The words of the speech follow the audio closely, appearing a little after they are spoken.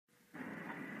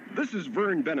This is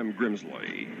Vern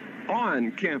Grimsley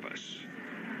on campus.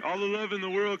 All the love in the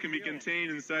world can be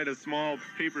contained inside a small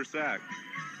paper sack.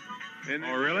 And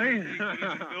oh, really? You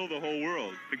can fill the whole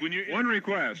world. Like when One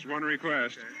request.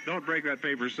 Don't break that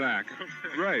paper sack.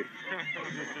 Right.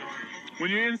 When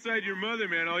you're inside your mother,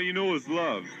 man, all you know is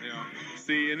love. Yeah.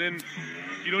 See, and then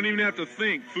you don't even have to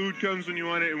think. Food comes when you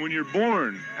want it. And when you're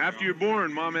born, after you're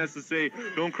born, mom has to say,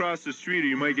 don't cross the street or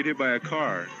you might get hit by a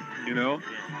car, you know?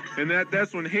 And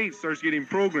that's when hate starts getting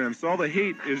programmed. So all the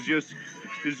hate is just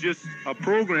a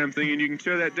program thing, and you can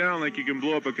tear that down like you can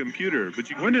blow up a computer.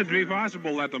 But wouldn't it be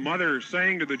possible that the mother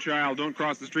saying to the child, don't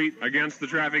cross the street against the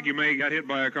traffic, you may get hit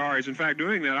by a car, is in fact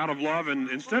doing that out of love and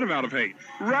instead of out of hate?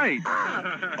 Right.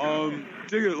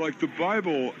 Dig it, like the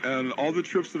Bible and all the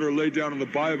trips that are laid down in the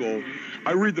Bible,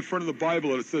 I read the front of the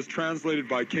Bible and it says translated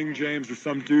by King James or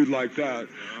some dude like that.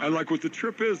 And like what the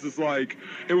trip is like,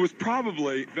 it was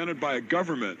probably invented by a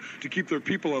government to keep their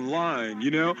people in line,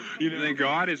 you know? You think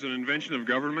God is an invention of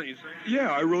government, you say?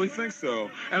 Yeah, I really think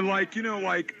so. And like, you know,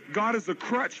 like God is a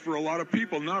crutch for a lot of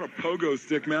people, not a pogo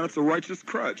stick, man. It's a righteous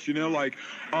crutch, you know, like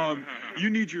you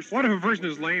need your... What if a person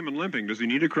is lame and limping? Does he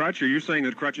need a crutch? Are you saying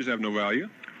that crutches have no value?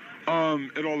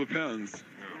 It all depends.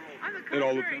 It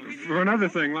all depends. For another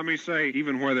thing, let me say,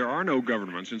 even where there are no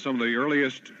governments, in some of the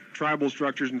earliest tribal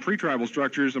structures and pre-tribal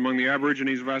structures among the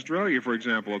Aborigines of Australia, for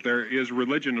example, if there is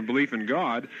religion and belief in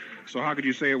God, so how could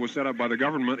you say it was set up by the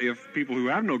government if people who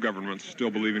have no governments still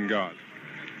believe in God?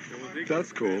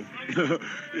 That's cool.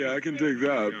 Yeah, I can dig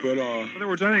that. But in other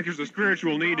words, I think there's a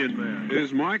spiritual need in that. It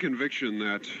is my conviction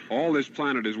that all this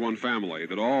planet is one family,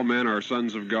 that all men are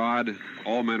sons of God,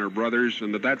 all men are brothers,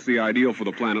 and that that's the ideal for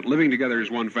the planet. Living together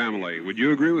as one family. Would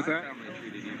you agree with that?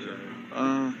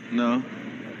 No.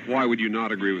 Why would you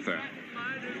not agree with that?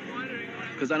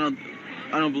 Because I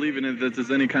don't believe in it that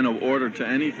there's any kind of order to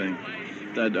anything.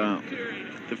 That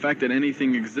the fact that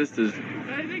anything exists is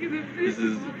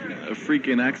a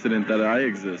freaking accident that I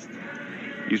exist.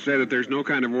 You say that there's no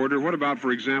kind of order. What about,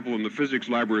 for example, in the physics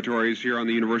laboratories here on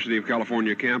the University of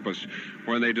California campus,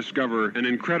 where they discover an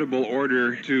incredible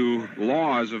order to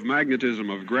laws of magnetism,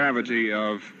 of gravity,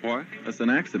 of what? That's an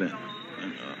accident.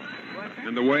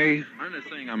 And the way... I'm not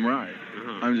saying I'm right.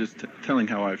 I'm just telling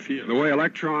how I feel. The way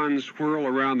electrons whirl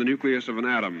around the nucleus of an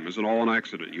atom is all an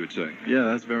accident, you would say. Yeah,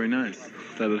 that's very nice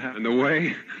that it happened. And the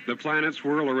way the planets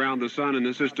whirl around the sun in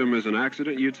the system is an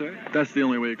accident, you'd say? That's the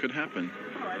only way it could happen.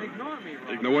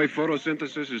 The way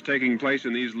photosynthesis is taking place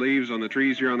in these leaves on the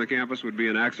trees here on the campus would be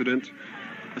an accident?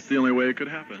 That's the only way it could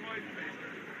happen.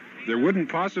 There wouldn't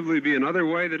possibly be another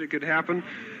way that it could happen?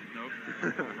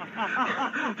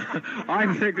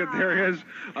 I think that there is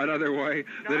another way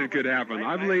that it could happen.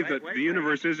 I believe that the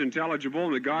universe is intelligible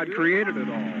and that God created it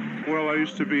all. Well, I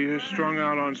used to be strung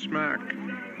out on smack.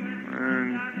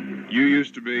 And you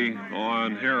used to be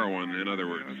on heroin, in other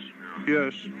words?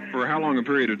 Yes. For how long a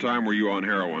period of time were you on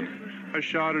heroin? I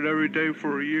shot it every day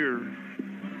for a year.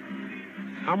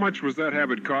 How much was that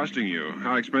habit costing you?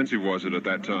 How expensive was it at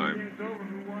that time?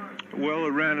 Well, it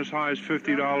ran as high as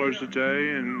 $50 a day,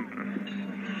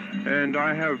 and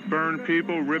I have burned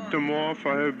people, ripped them off.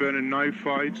 I have been in knife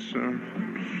fights.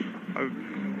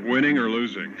 Winning or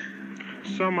losing?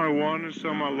 Some I won and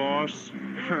some I lost.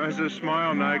 As I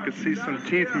smile now, I could see some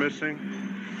teeth missing.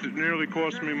 It nearly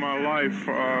cost me my life.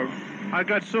 I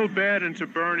got so bad into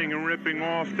burning and ripping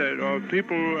off that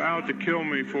people were out to kill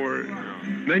me for it.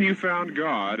 Then you found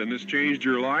God, and this changed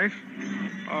your life?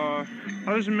 I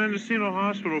was in Mendocino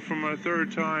Hospital for my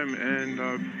third time, and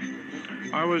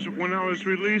when I was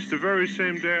released, the very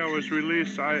same day I was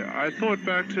released, I thought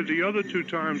back to the other two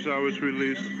times I was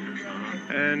released,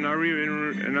 and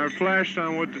I flashed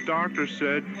on what the doctor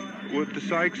said, what the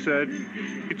psych said.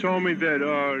 He told me that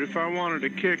if I wanted to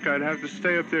kick, I'd have to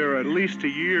stay up there at least a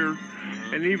year,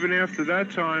 and even after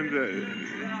that time,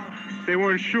 they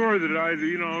weren't sure that I'd,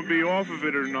 be off of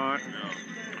it or not.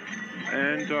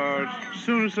 And as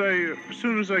soon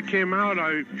as I came out,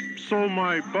 I sold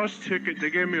my bus ticket. They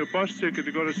gave me a bus ticket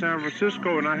to go to San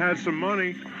Francisco, and I had some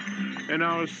money. And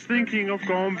I was thinking of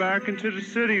going back into the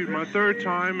city my third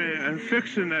time and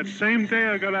fixing that same day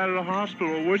I got out of the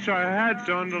hospital, which I had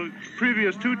done the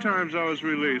previous two times I was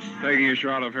released. Taking a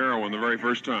shot of heroin the very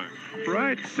first time.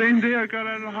 Right, same day I got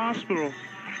out of the hospital.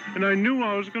 And I knew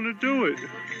I was going to do it.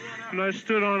 And I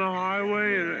stood on a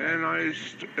highway, then I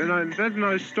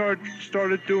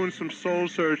started doing some soul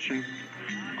searching,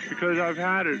 because I've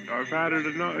had it enough.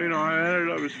 I had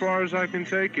it as far as I can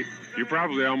take it. You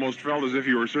probably almost felt as if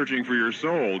you were searching for your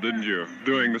soul, didn't you?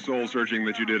 Doing the soul searching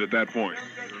that you did at that point.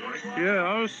 Yeah,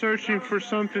 I was searching for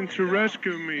something to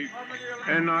rescue me,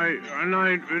 and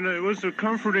it was a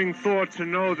comforting thought to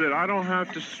know that I don't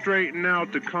have to straighten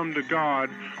out to come to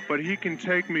God, but He can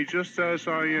take me just as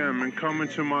I am and come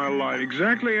into my life.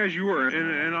 Exactly as you were.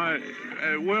 And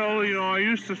I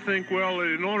used to think, well,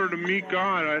 in order to meet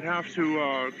God, I'd have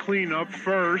to clean up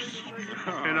first,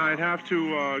 and I'd have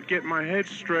to get my head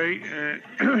straight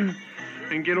and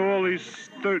and get all these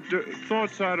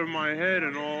thoughts out of my head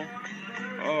and all.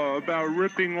 About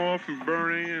ripping off and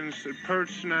burning and purse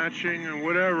snatching and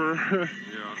whatever. Yeah.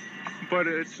 But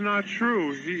it's not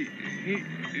true. He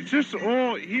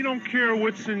don't care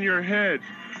what's in your head.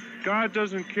 God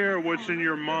doesn't care what's in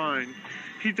your mind.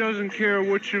 He doesn't care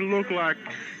what you look like.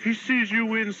 He sees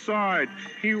you inside.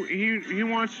 He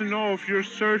wants to know if you're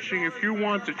searching, if you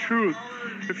want the truth,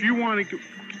 if you want to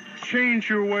change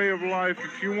your way of life,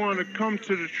 if you want to come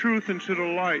to the truth and to the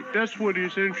light. That's what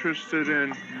He's interested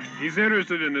in. He's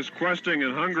interested in this questing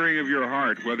and hungering of your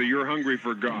heart, whether you're hungry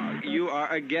for God. You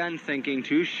are again thinking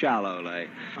too shallowly.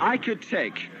 I could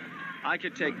take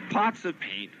pots of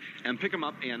paint and pick them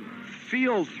up and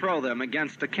field throw them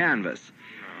against a canvas.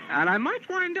 And I might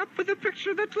wind up with a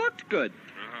picture that looked good.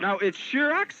 Now, it's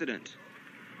sheer accident,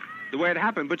 the way it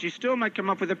happened, but you still might come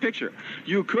up with a picture.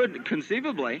 You could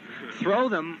conceivably throw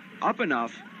them up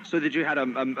enough so that you had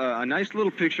a nice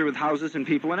little picture with houses and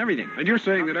people and everything. And you're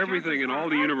saying that everything in all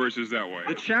the universe is that way.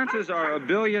 The chances are a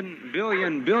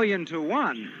billion to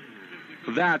one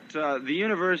that the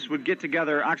universe would get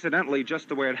together accidentally just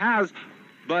the way it has,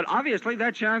 but obviously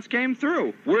that chance came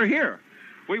through. We're here.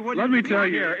 We wouldn't Let me tell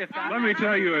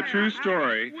you a true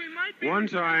story. One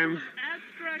time,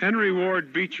 Henry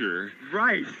Ward Beecher,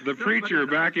 right, the preacher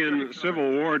back in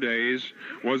Civil War days,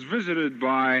 was visited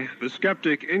by the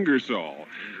skeptic Ingersoll.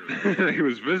 He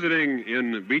was visiting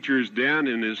in Beecher's den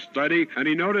in his study, and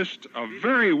he noticed a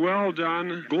very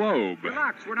well-done globe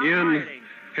in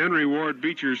Henry Ward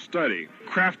Beecher's study,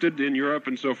 crafted in Europe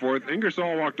and so forth.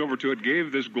 Ingersoll walked over to it,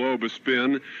 gave this globe a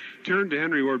spin, turned to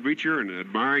Henry Ward Beecher, and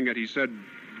admiring it, he said,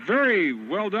 "Very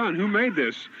well done. Who made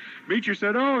this?" Beecher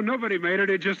said, "Oh, nobody made it.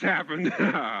 It just happened."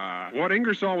 What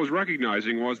Ingersoll was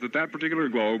recognizing was that that particular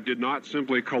globe did not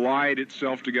simply collide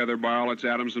itself together by all its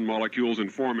atoms and molecules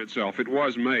and form itself. It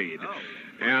was made.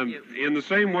 And in the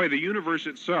same way, the universe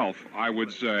itself, I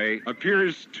would say,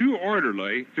 appears too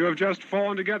orderly to have just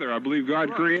fallen together. I believe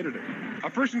God created it. A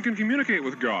person can communicate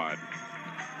with God.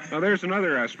 Now, there's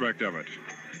another aspect of it.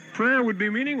 Prayer would be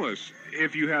meaningless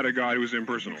if you had a God who was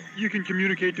impersonal. You can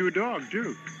communicate to a dog,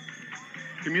 too.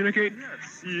 Communicate?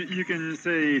 Yes. You can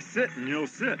say sit and he'll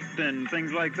sit and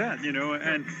things like that, you know.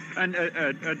 And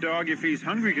a dog, if he's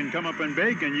hungry, can come up and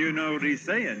beg and you know what he's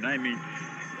saying. I mean,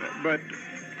 but,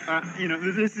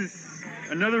 this is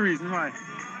another reason why,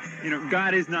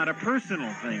 God is not a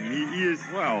personal thing. He is,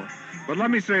 well... But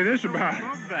let me say this about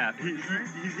above that.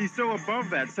 He's so above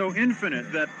that, so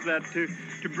infinite that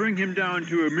to bring him down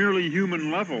to a merely human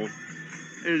level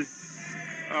is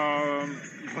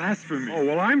blasphemy. Oh,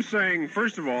 well,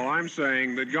 first of all, I'm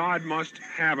saying that God must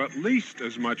have at least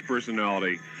as much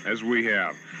personality as we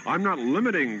have. I'm not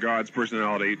limiting God's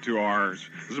personality to ours.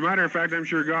 As a matter of fact, I'm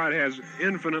sure God has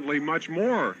infinitely much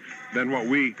more than what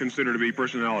we consider to be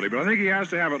personality. But I think He has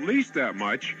to have at least that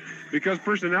much, because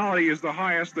personality is the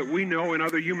highest that we know in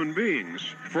other human beings.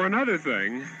 For another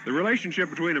thing, the relationship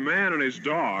between a man and his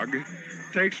dog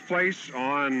takes place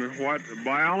on what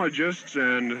biologists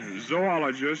and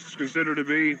zoologists consider to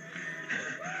be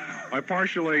a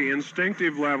partially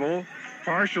instinctive level,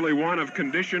 partially one of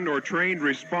conditioned or trained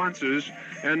responses,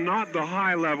 and not the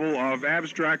high level of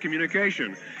abstract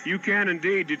communication. You can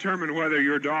indeed determine whether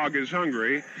your dog is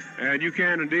hungry, and you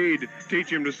can indeed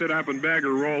teach him to sit up and beg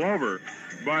or roll over.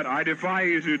 But I defy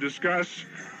you to discuss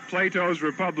Plato's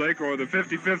Republic or the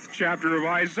 55th chapter of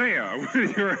Isaiah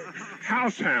with your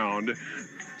househound.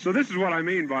 So this is what I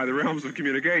mean by the realms of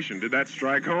communication. Did that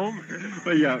strike home?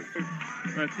 Well, yeah.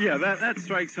 That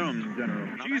strikes home in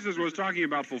general. Jesus was talking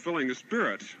about fulfilling the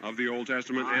spirit of the Old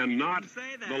Testament and not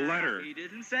the letter. He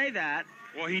didn't say that.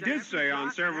 Well, he did say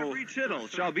on several... Every tittle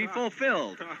shall be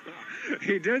fulfilled.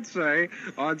 He did say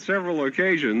on several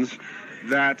occasions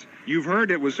that you've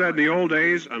heard it was said in the old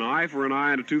days, an eye for an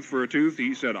eye and a tooth for a tooth.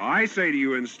 He said, I say to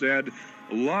you instead,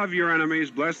 love your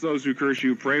enemies, bless those who curse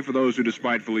you, pray for those who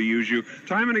despitefully use you.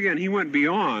 Time and again, he went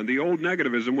beyond the old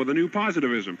negativism with a new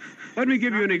positivism. Let me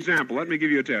give you an example. Let me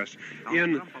give you a test.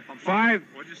 In 5...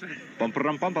 What'd you say?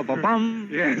 Bum.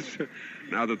 Yes.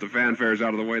 Now that the fanfare's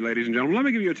out of the way, ladies and gentlemen, let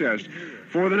me give you a test.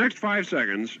 For the next 5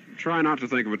 seconds, try not to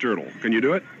think of a turtle. Can you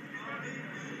do it?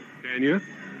 Can you?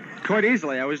 Quite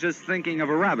easily. I was just thinking of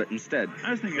a rabbit instead.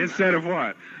 Instead of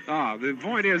what? The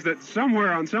point is that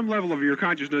somewhere on some level of your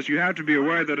consciousness, you have to be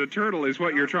aware that a turtle is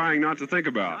what you're trying not to think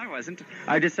about. I wasn't.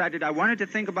 I decided I wanted to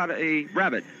think about a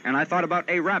rabbit, and I thought about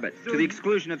a rabbit to the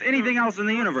exclusion of anything else in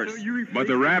the universe. But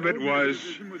the rabbit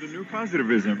was... with a new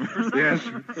positivism. Yes.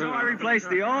 So I replaced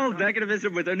the old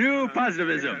negativism with a new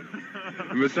positivism.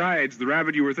 And besides, the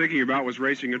rabbit you were thinking about was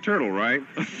racing a turtle, right?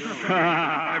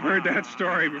 I've heard that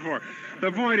story before.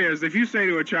 The point is, if you say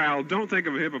to a child, don't think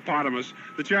of a hippopotamus,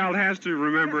 the child has to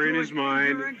remember in his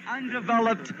mind... You're an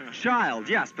undeveloped child,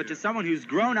 yes, but to someone who's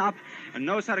grown up and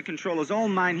knows how to control his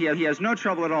own mind, he has no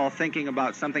trouble at all thinking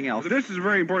about something else. This is a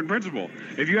very important principle.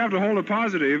 If you have to hold a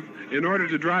positive in order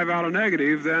to drive out a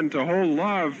negative, then to hold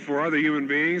love for other human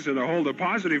beings and to hold the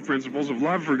positive principles of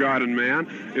love for God and man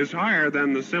is higher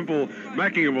than the simple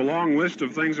making of a long list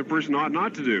of things a person ought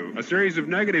not to do. A series of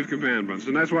negative commandments,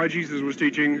 and that's why Jesus was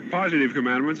teaching positive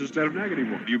commandments instead of negative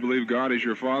ones. Do you believe God is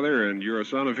your father and you're a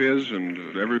son of his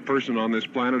and every person on this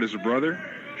planet is a brother?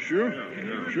 Sure.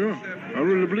 I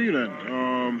really believe that.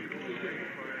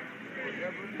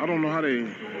 I don't know how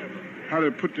they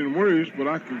put it in words, but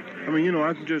I can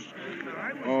just,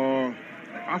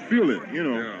 I feel it,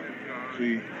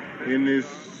 See, in this,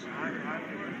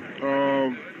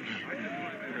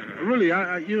 really,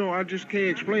 I just can't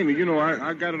explain it.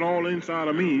 I got it all inside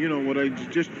of me, what I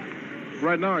just...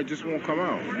 Right now, it just won't come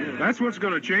out. That's what's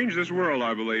going to change this world,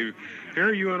 I believe.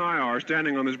 Here you and I are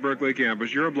standing on this Berkeley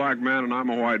campus. You're a black man and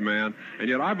I'm a white man. And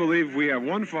yet I believe we have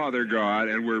one Father God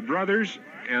and we're brothers.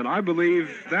 And I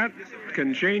believe that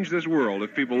can change this world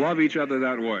if people love each other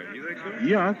that way. You think so?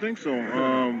 Yeah, I think so.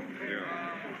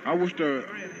 I wish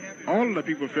all of the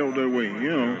people felt that way,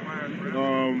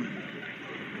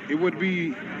 It would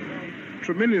be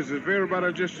tremendous if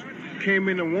everybody just came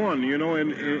into one,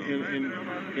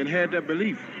 and had that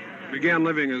belief. Began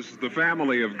living as the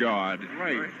family of God.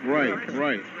 Right.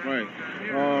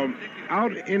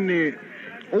 Out in the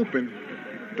open,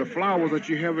 the flowers that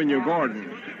you have in your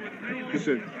garden, he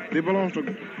said, they belong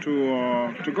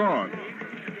to God.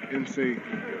 And say,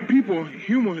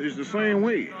 human is the same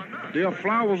way. They are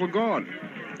flowers of God.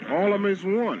 All of them is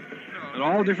one. And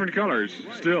all different colors,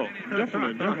 still.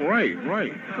 Definitely.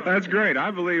 Right. That's great. I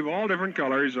believe all different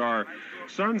colors are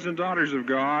sons and daughters of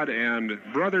God and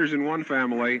brothers in one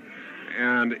family.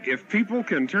 And if people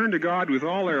can turn to God with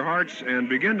all their hearts and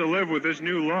begin to live with this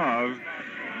new love,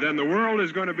 then the world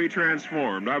is going to be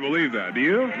transformed. I believe that. Do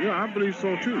you? Yeah, I believe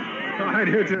so, too. I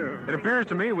do, too. It appears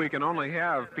to me we can only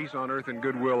have peace on earth and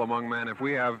goodwill among men if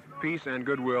we have peace and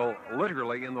goodwill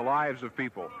literally in the lives of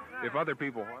people. If other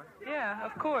people... What? Yeah,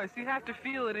 of course. You have to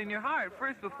feel it in your heart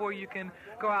first before you can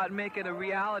go out and make it a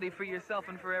reality for yourself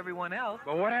and for everyone else.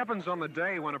 But what happens on the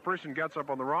day when a person gets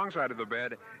up on the wrong side of the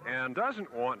bed and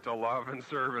doesn't want to love and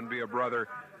serve and be a brother?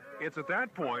 It's at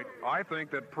that point, I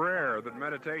think, that prayer, that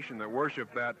meditation, that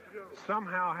worship, that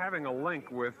somehow having a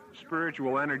link with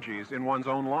spiritual energies in one's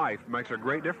own life makes a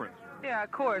great difference. Yeah,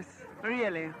 of course.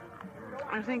 Really.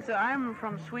 I think so. I'm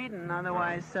from Sweden,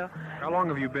 otherwise, so... How long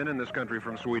have you been in this country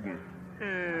from Sweden?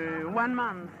 1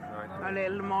 month, a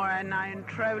little more, and I'm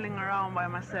traveling around by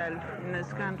myself in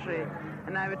this country,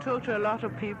 and I've talked to a lot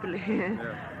of people here.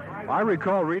 Yeah. I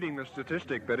recall reading the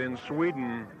statistic that in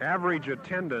Sweden, average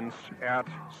attendance at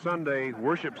Sunday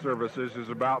worship services is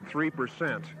about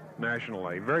 3%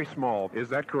 nationally. Very small. Is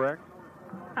that correct?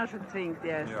 I should think,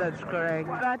 yes, that's correct.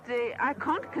 But I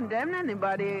can't condemn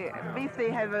anybody if they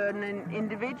have an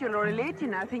individual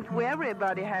religion. I think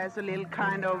everybody has a little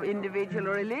kind of individual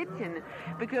religion.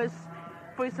 Because,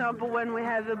 for example, when we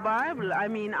have the Bible, I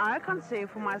mean, I can't say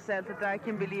for myself that I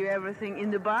can believe everything in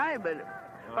the Bible.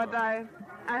 But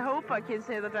I hope I can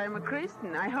say that I'm a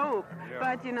Christian. I hope. Yeah.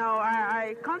 But,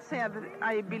 I can't say that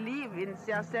I believe in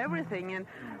just everything and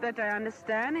that I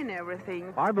understand in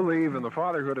everything. I believe in the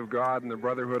fatherhood of God and the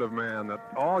brotherhood of man, that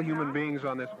all human beings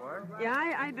on this... Yeah,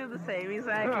 I do the same,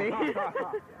 exactly.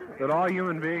 That all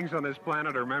human beings on this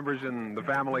planet are members in the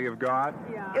family of God?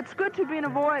 Yeah. It's good to be in a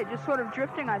void, just sort of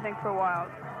drifting, I think, for a while.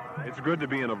 It's good to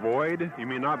be in a void? You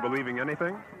mean not believing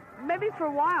anything? Maybe for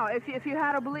a while, if you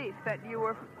had a belief that you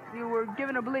were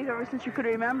given a belief ever since you could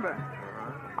remember.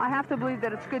 I have to believe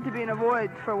that it's good to be in a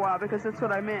void for a while because that's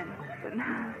what I'm in.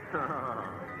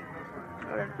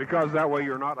 Because that way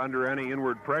you're not under any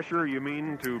inward pressure, you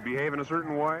mean, to behave in a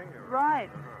certain way? Right.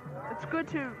 It's good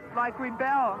to,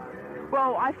 rebel.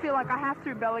 Well, I feel like I have to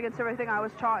rebel against everything I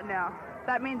was taught now.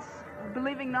 That means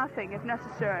believing nothing if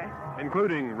necessary.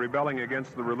 Including rebelling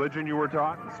against the religion you were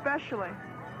taught? Especially.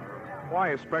 Why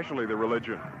especially the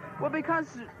religion? Well,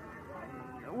 because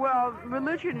Well,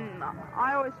 religion,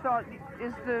 I always felt,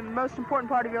 is the most important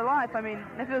part of your life. I mean,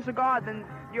 if there's a God, then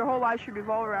your whole life should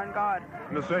revolve around God.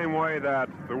 In the same way that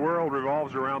the world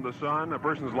revolves around the sun, a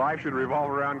person's life should revolve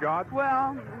around God?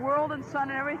 Well, world and sun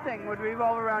and everything would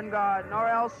revolve around God, or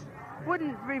else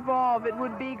wouldn't revolve, it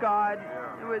would be God.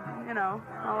 It would, you know,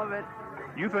 all of it.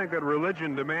 You think that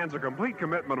religion demands a complete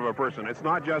commitment of a person. It's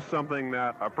not just something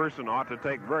that a person ought to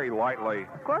take very lightly.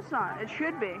 Of course not. It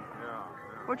should be.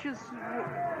 Which is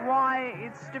why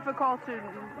it's difficult to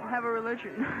have a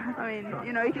religion. I mean,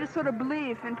 you know, you can just sort of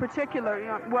believe in particular, you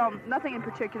know, well, nothing in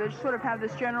particular, just sort of have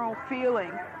this general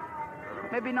feeling.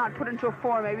 Maybe not put into a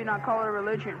form, maybe not call it a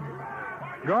religion.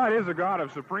 God is a God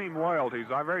of supreme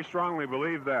loyalties. I very strongly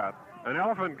believe that. An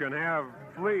elephant can have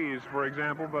fleas, for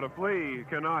example, but a flea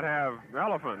cannot have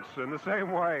elephants. In the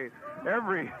same way,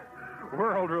 every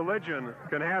world religion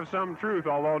can have some truth,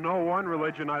 although no one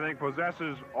religion, I think,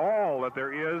 possesses all that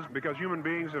there is, because human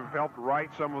beings have helped write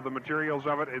some of the materials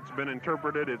of it. It's been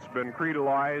interpreted, it's been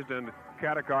creedalized and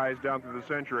catechized down through the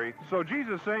century. So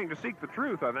Jesus saying to seek the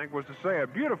truth, I think, was to say a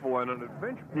beautiful and an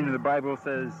adventure. You know, the Bible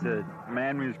says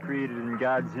man was created in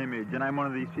God's image, and I'm one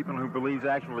of these people who believes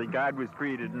actually God was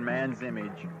created in man's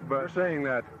image. But you're saying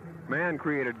that man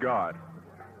created God.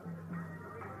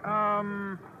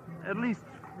 At least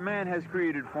man has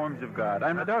created forms of God.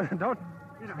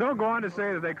 Don't go on to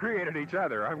say that they created each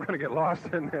other. I'm going to get lost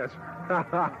in this.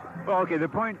 Well, okay, the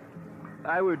point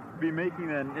I would be making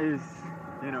then is,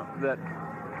 you know, that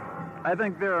I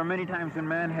think there are many times when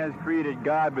man has created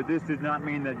God, but this does not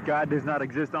mean that God does not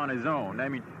exist on his own. I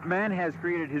mean, man has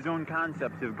created his own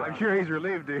concepts of God. I'm sure he's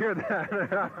relieved to hear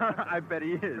that. I bet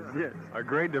he is, yes. A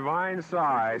great divine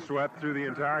sigh swept through the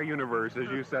entire universe as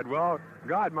you said, well,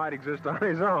 God might exist on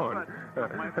his own.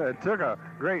 It took a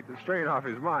great strain off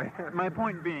his mind. My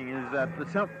point being is that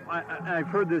I've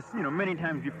heard this, you know, many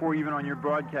times before, even on your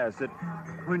broadcast, that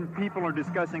when people are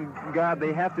discussing God,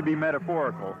 they have to be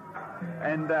metaphorical.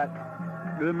 And that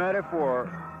the metaphor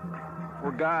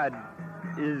for God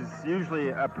is usually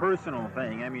a personal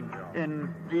thing. I mean,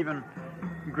 in even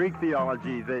Greek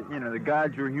theology, that, you know, the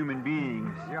gods were human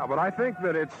beings. Yeah, but I think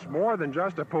that it's more than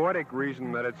just a poetic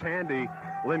reason that it's handy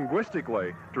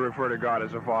linguistically to refer to God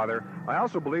as a father. I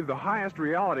also believe the highest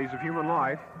realities of human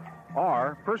life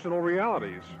are personal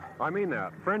realities. I mean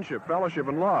that. Friendship, fellowship,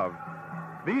 and love.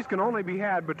 These can only be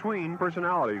had between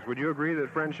personalities. Would you agree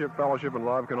that friendship, fellowship, and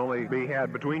love can only be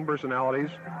had between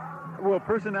personalities? Well,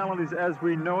 personalities as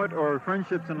we know it, or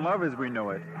friendships and love as we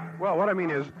know it? Well, what I mean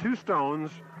is two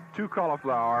stones, two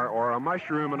cauliflower, or a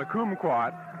mushroom and a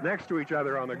kumquat next to each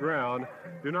other on the ground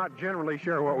do not generally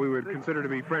share what we would consider to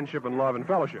be friendship and love and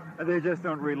fellowship. They just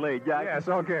don't relate. Yeah. Yes,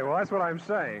 okay, well, that's what I'm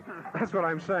saying. That's what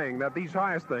I'm saying, that these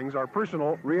highest things are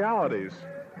personal realities.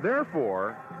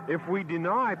 Therefore, if we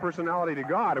deny personality to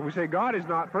God, if we say God is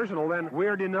not personal, then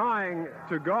we're denying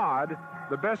to God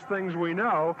the best things we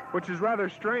know, which is rather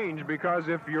strange, because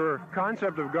if your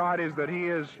concept of God is that he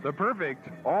is the perfect,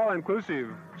 all-inclusive,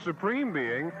 supreme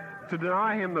being, to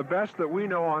deny him the best that we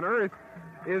know on earth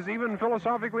is even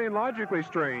philosophically and logically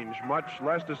strange, much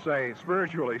less to say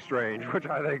spiritually strange, which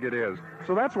I think it is.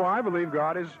 So that's why I believe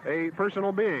God is a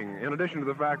personal being, in addition to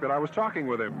the fact that I was talking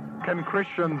with him. Can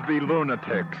Christians be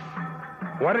lunatics?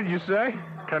 What did you say?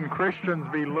 Can Christians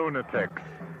be lunatics?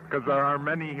 Because there are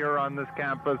many here on this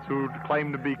campus who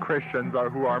claim to be Christians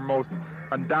or who are most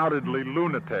undoubtedly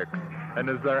lunatics. And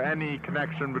is there any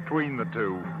connection between the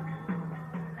two?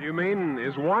 You mean,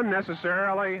 is one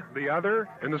necessarily the other,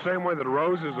 in the same way that a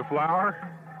rose is a flower?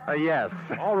 Yes.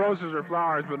 All roses are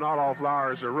flowers, but not all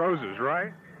flowers are roses,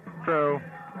 right? True.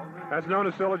 That's known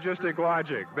as syllogistic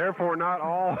logic. Therefore, not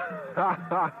all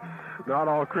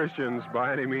Christians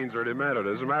by any means are demented.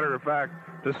 As a matter of fact,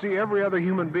 to see every other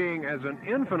human being as an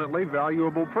infinitely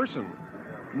valuable person.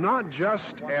 Not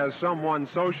just as someone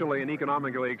socially and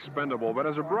economically expendable, but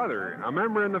as a brother, a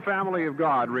member in the family of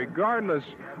God, regardless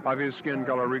of his skin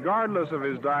color, regardless of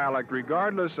his dialect,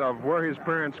 regardless of where his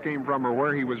parents came from or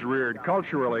where he was reared,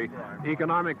 culturally,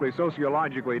 economically,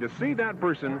 sociologically, to see that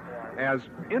person as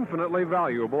infinitely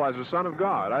valuable as a son of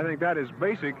God. I think that is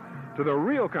basic to the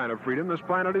real kind of freedom this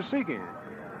planet is seeking.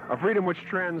 A freedom which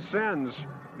transcends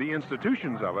the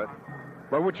institutions of it,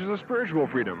 but which is a spiritual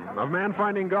freedom of man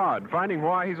finding God, finding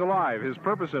why he's alive, his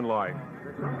purpose in life.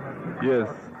 Yes,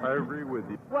 I agree with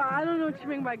you. Well, I don't know what you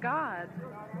mean by God.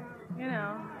 You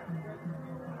know,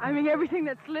 I mean, everything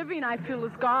that's living, I feel,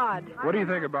 is God. What do you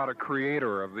think about a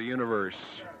creator of the universe?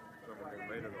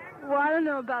 Well, I don't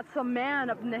know about some man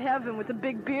up in the heaven with a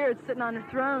big beard sitting on a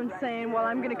throne saying, well,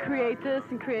 I'm going to create this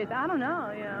and create that. I don't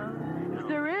know, you know. If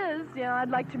there is, you know, I'd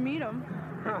like to meet him.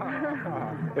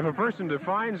 If a person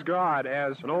defines God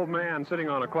as an old man sitting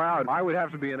on a cloud, I would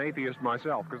have to be an atheist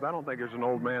myself, because I don't think there's an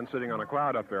old man sitting on a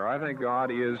cloud up there. I think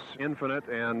God is infinite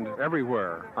and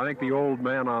everywhere. I think the old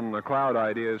man on the cloud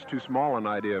idea is too small an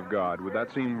idea of God. Would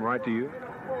that seem right to you?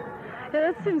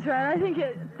 Yeah, that seems right. I think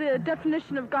the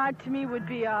definition of God to me would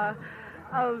be of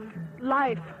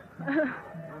life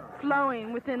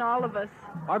flowing within all of us.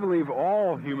 I believe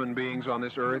all human beings on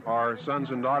this earth are sons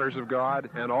and daughters of God,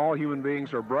 and all human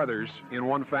beings are brothers in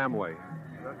one family.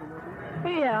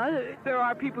 Yeah. There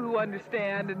are people who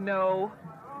understand and know,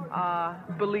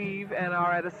 believe, and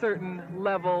are at a certain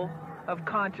level of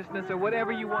consciousness or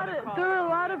whatever you want to call it. There are a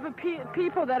lot of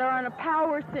people that are on a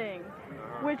power thing,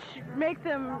 which make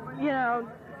them,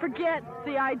 forget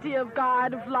the idea of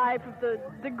God, of life, of the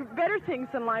better things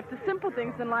in life, the simple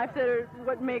things in life that are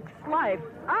what makes life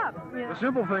up. The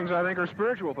simple things, I think, are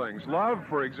spiritual things. Love,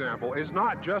 for example, is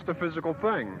not just a physical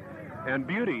thing. And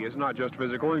beauty is not just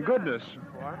physical, and goodness.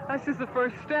 That's just the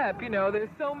first step, There's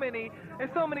so many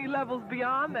levels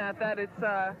beyond that it's,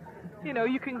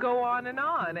 you can go on.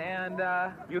 And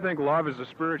you think love is a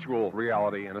spiritual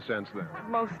reality, in a sense, then?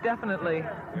 Most definitely.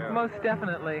 Yeah. Most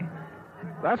definitely.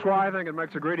 That's why I think it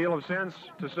makes a great deal of sense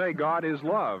to say God is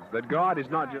love, that God is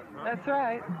not just... That's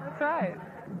right.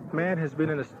 Man has been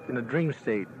in a dream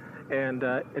state, and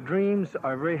dreams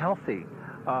are very healthy.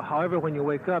 However, when you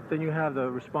wake up, then you have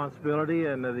the responsibility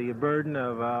and the burden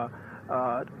of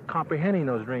comprehending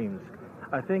those dreams.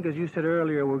 I think, as you said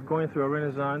earlier, we're going through a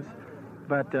renaissance,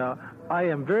 but I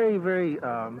am very, very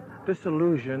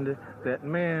disillusioned that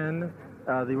man,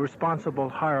 the responsible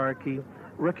hierarchy,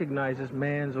 recognizes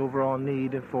man's overall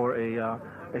need for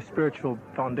a spiritual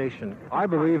foundation. I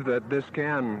believe that this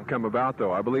can come about,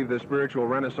 though. I believe this spiritual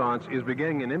renaissance is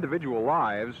beginning in individual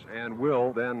lives and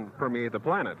will then permeate the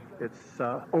planet. It's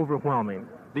overwhelming.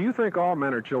 Do you think all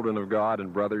men are children of God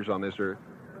and brothers on this earth?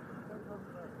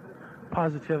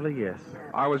 Positively, yes.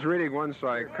 I was reading one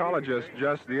psychologist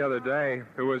just the other day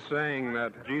who was saying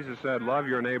that Jesus said, love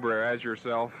your neighbor as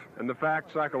yourself. And the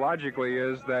fact psychologically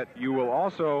is that you will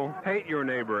also hate your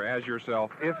neighbor as yourself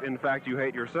if, in fact, you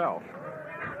hate yourself.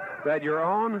 That your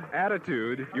own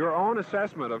attitude, your own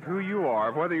assessment of who you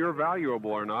are, of whether you're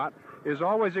valuable or not, is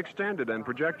always extended and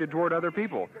projected toward other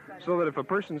people. So that if a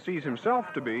person sees himself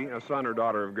to be a son or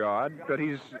daughter of God, that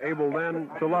he's able then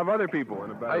to love other people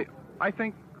in a better way. I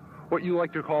think what you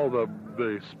like to call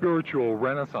the spiritual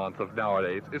renaissance of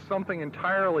nowadays is something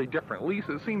entirely different. At least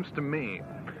it seems to me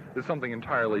is something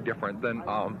entirely different than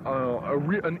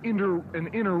an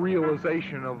inner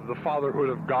realization of the fatherhood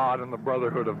of God and the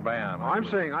brotherhood of man. I'm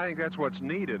saying I think that's what's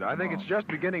needed. I think it's just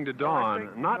beginning to dawn,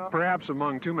 not perhaps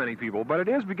among too many people, but it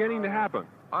is beginning to happen.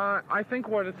 I think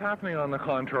what is happening, on the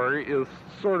contrary, is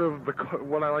sort of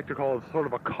what I like to call sort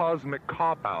of a cosmic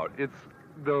cop-out. It's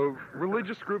the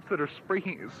religious groups that are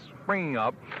springing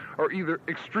up are either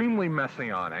extremely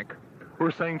messianic, who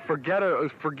are saying forget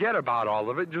about all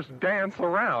of it, just dance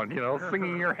around,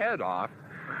 singing your head off.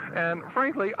 And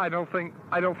frankly, I don't think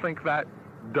that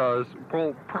does.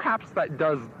 Well, perhaps that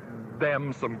does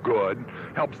them some good,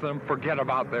 helps them forget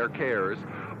about their cares.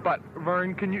 But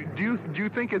Vern, do you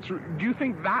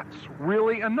think that's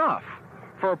really enough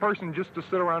for a person just to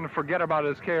sit around and forget about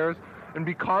his cares and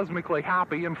be cosmically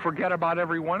happy and forget about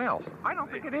everyone else? I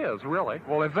don't think it is, really.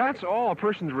 Well, if that's all a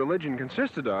person's religion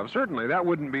consisted of, certainly that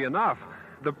wouldn't be enough.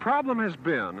 The problem has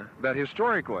been that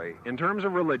historically, in terms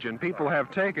of religion, people have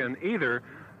taken either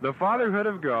the fatherhood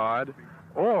of God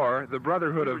or the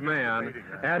brotherhood of man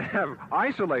and have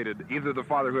isolated either the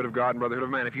fatherhood of God and brotherhood of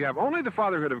man. If you have only the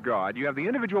fatherhood of God, you have the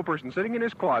individual person sitting in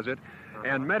his closet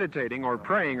and meditating or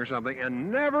praying or something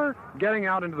and never getting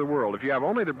out into the world. If you have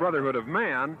only the brotherhood of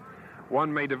man,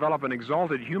 one may develop an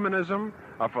exalted humanism,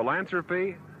 a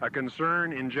philanthropy, a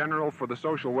concern in general for the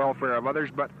social welfare of others,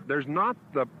 but there's not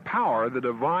the power, the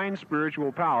divine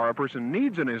spiritual power a person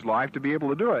needs in his life to be able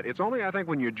to do it. It's only, I think,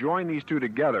 when you join these two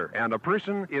together and a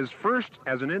person is first,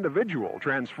 as an individual,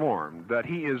 transformed, that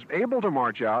he is able to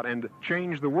march out and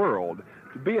change the world,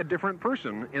 to be a different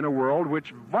person in a world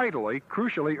which vitally,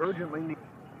 crucially, urgently needs.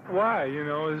 Why,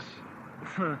 is...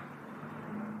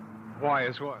 Why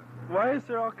is what? Why is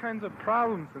there all kinds of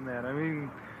problems in that? I mean,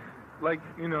 like,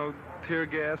 tear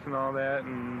gas and all that,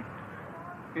 and,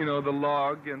 the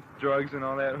law against drugs and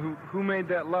all that. Who made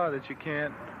that law that you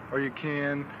can't or you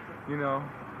can,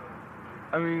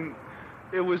 I mean,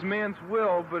 it was man's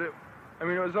will, but it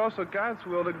was also God's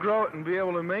will to grow it and be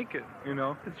able to make it,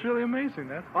 It's really amazing.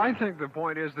 I think the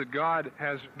point is that God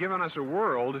has given us a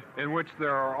world in which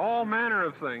there are all manner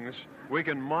of things. We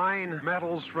can mine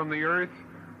metals from the earth.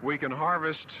 We can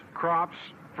harvest crops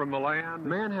from the land.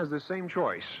 Man has this same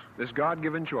choice, this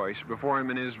God-given choice, before him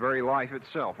in his very life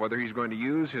itself, whether he's going to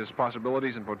use his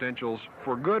possibilities and potentials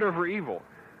for good or for evil.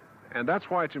 And that's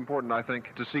why it's important, I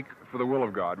think, to seek for the will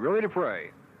of God, really to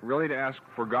pray, really to ask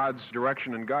for God's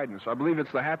direction and guidance. I believe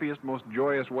it's the happiest, most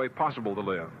joyous way possible to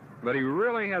live. That he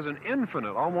really has an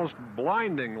infinite, almost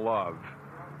blinding love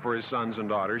for his sons and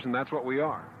daughters, and that's what we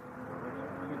are.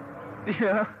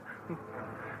 Yeah.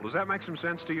 Does that make some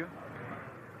sense to you?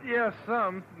 Yeah,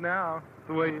 some now.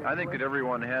 The way I think that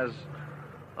everyone has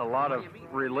a lot of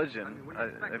religion.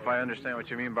 If I understand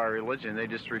what you mean by religion, they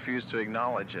just refuse to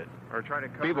acknowledge it or try to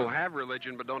cover People have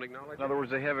religion but don't acknowledge it. In other words,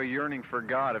 they have a yearning for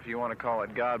God, if you want to call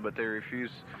it God, but they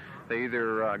refuse. They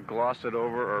either gloss it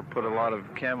over or put a lot of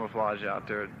camouflage out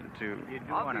there to. You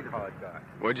do want to call it God.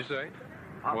 What'd you say?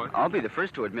 I'll be the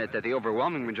first to admit that the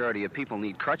overwhelming majority of people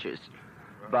need crutches.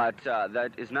 But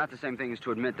that is not the same thing as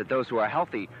to admit that those who are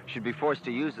healthy should be forced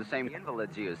to use the same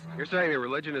invalids use. You're saying that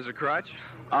religion is a crutch?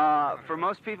 For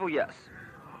most people, yes.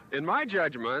 In my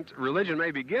judgment, religion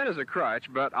may begin as a crutch,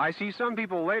 but I see some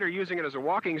people later using it as a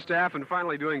walking staff and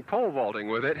finally doing pole vaulting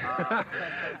with it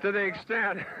to the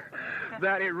extent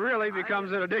that it really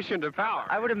becomes an addition to power.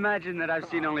 I would imagine that I've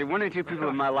seen only one or two people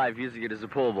in my life using it as a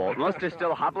pole vault. Most are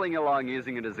still hobbling along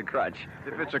using it as a crutch.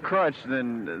 If it's a crutch,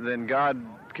 then God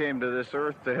came to this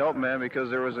earth to help man because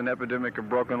there was an epidemic of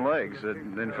broken legs that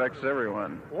infects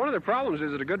everyone. One of the problems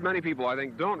is that a good many people, I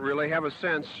think, don't really have a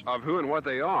sense of who and what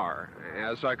they are.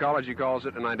 As psychology calls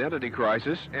it, an identity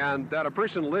crisis, and that a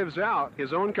person lives out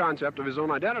his own concept of his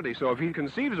own identity. So if he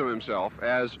conceives of himself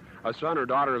as a son or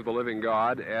daughter of the living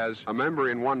God, as a member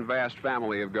in one vast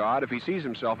family of God, if he sees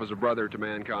himself as a brother to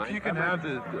mankind. If you can have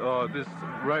this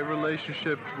right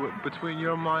relationship between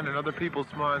your mind and other people's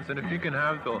minds, and if you can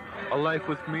have a life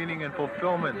with meaning and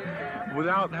fulfillment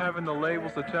without having the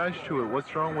labels attached to it,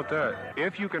 what's wrong with that?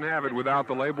 If you can have it without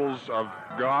the labels of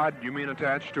God, you mean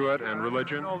attached to it, and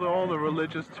religion? All the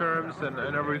religious terms and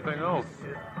everything else.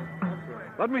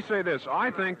 Let me say this. I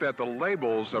think that the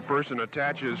labels a person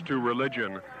attaches to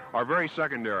religion are very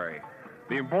secondary.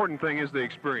 The important thing is the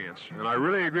experience, and I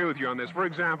really agree with you on this. For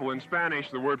example, in Spanish,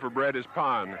 the word for bread is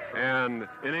pan, and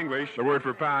in English, the word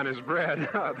for pan is bread.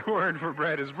 The word for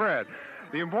bread is bread.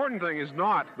 The important thing is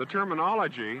not the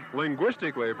terminology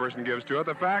linguistically a person gives to it.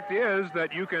 The fact is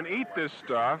that you can eat this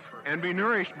stuff and be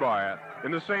nourished by it.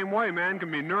 In the same way, man can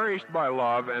be nourished by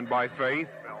love and by faith,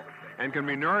 and can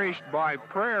be nourished by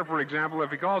prayer, for example,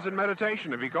 if he calls it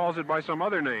meditation, if he calls it by some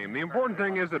other name. The important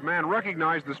thing is that man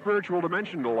recognize the spiritual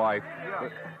dimension to life.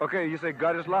 Okay, you say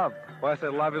God is love. Well, I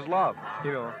said love is love,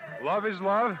 you know. Love is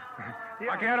love?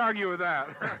 I can't argue with that.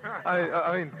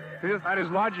 I mean, that is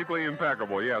logically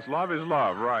impeccable. Yes, love is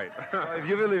love, right. If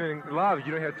you believe in love,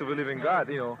 you don't have to believe in God,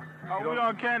 you know. Are we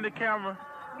on candid camera?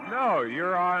 No,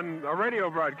 you're on a radio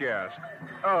broadcast.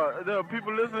 There are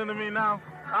people listening to me now?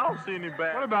 I don't see any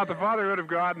bad. What about the fatherhood of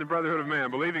God and the brotherhood of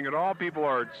man, believing that all people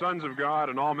are sons of God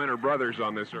and all men are brothers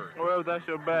on this earth? Well, that's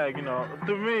your bag, you know.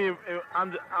 To me,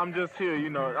 I'm just here, you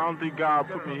know. I don't think God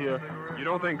put me here. You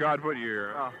don't think God put you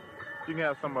here? You can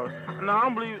have somebody. No, I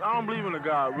don't believe in a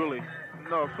God, really.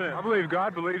 No offense. I believe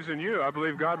God believes in you. I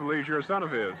believe God believes you're a son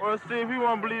of his. Well, see, if he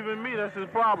won't believe in me, that's his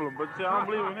problem. But see, I don't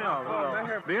believe in him.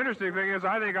 Well, the interesting thing is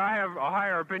I think I have a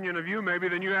higher opinion of you maybe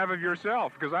than you have of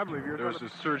yourself, because I believe you're There's a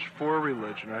search for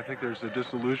religion. I think there's a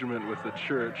disillusionment with the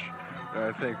church. And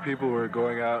I think people are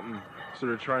going out and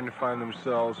sort of trying to find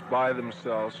themselves by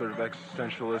themselves, sort of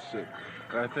existentialistic.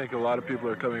 And I think a lot of people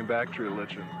are coming back to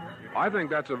religion. I think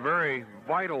that's a very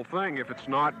vital thing if it's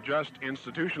not just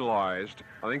institutionalized.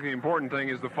 I think the important thing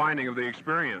is the finding of the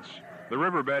experience. The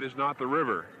riverbed is not the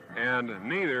river, and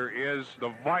neither is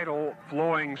the vital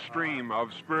flowing stream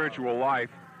of spiritual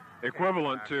life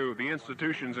equivalent to the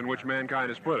institutions in which mankind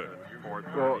has put it.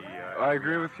 Well, I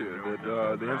agree with you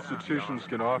that the institutions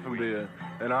can often be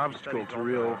an obstacle to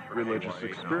real religious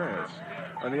experience.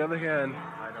 On the other hand,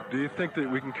 do you think that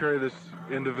we can carry this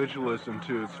individualism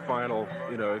to its final,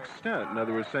 extent? In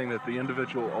other words, saying that the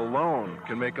individual alone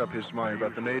can make up his mind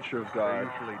about the nature of God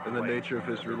and the nature of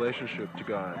his relationship to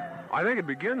God. I think it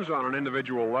begins on an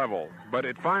individual level, but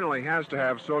it finally has to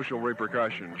have social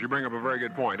repercussions. You bring up a very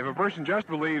good point. If a person just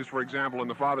believes, for example, in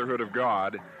the fatherhood of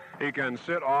God, he can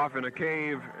sit off in a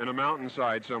cave in a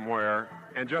mountainside somewhere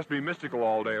and just be mystical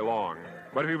all day long.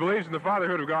 But if he believes in the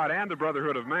fatherhood of God and the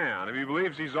brotherhood of man, if he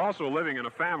believes he's also living in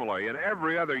a family and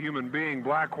every other human being,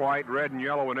 black, white, red, and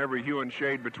yellow, and every hue and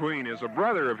shade between, is a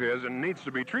brother of his and needs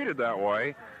to be treated that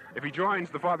way, if he joins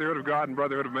the fatherhood of God and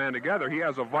brotherhood of man together, he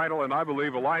has a vital and, I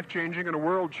believe, a life-changing and a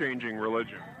world-changing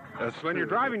religion. When you're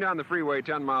driving down the freeway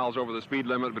 10 miles over the speed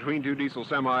limit between two diesel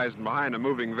semis and behind a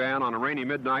moving van on a rainy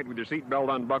midnight with your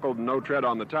seatbelt unbuckled and no tread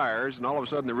on the tires, and all of a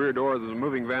sudden the rear door of the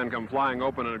moving van come flying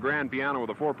open and a grand piano with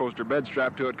a four-poster bed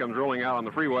strapped to it comes rolling out on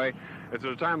the freeway, it's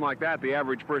at a time like that the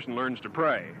average person learns to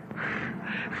pray.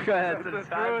 It's at a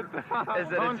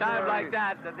time like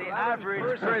that the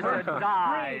average person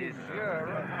dies.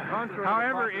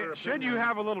 However, should you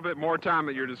have a little bit more time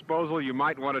at your disposal, you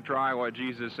might want to try what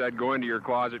Jesus said: go into your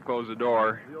closet, close the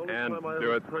door, and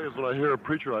do it. Pray is when I hear a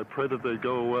preacher, I pray that they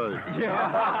go away.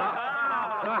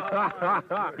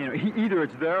 Either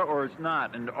it's there or it's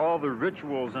not, and all the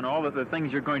rituals and all of the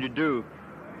things you're going to do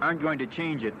aren't going to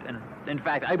change it. And in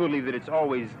fact, I believe that it's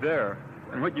always there.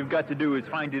 And what you've got to do is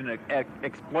find it and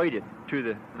exploit it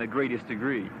to the greatest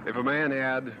degree. If a man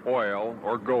had oil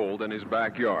or gold in his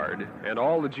backyard, and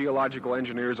all the geological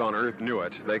engineers on Earth knew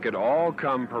it, they could all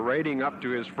come parading up to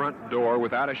his front door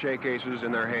with attaché cases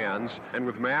in their hands, and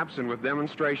with maps and with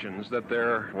demonstrations that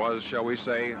there was, shall we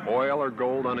say, oil or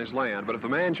gold on his land. But if the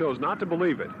man chose not to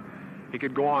believe it, he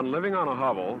could go on living on a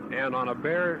hovel and on a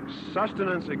bare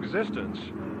sustenance existence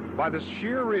by the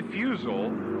sheer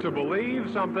refusal to believe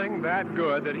something that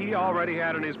good that he already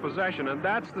had in his possession. And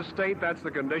that's the state, that's the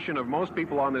condition of most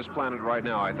people on this planet right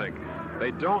now, I think.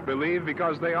 They don't believe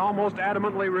because they almost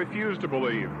adamantly refuse to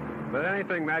believe that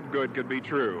anything that good could be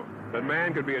true. That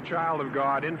man could be a child of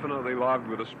God, infinitely loved,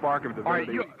 with a spark of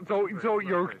divinity. All right,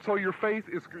 so your faith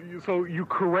is, so you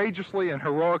courageously and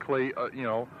heroically,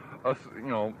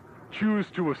 choose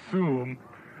to assume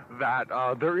that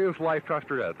there is life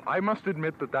after death. I must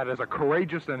admit that is a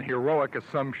courageous and heroic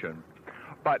assumption.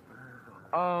 But,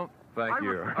 thank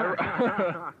you.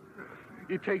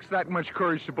 It takes that much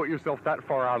courage to put yourself that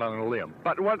far out on a limb.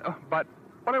 But what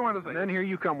I want to say... And then here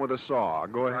you come with a saw.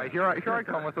 Go ahead. Right, here I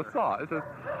come with a saw.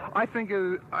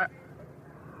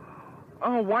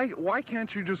 Why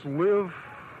can't you just live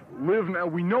now?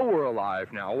 We know we're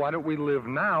alive now. Why don't we live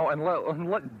now and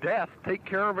let death take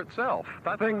care of itself?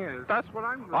 The thing is, that's what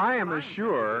I am as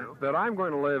sure that I'm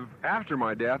going to live after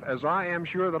my death as I am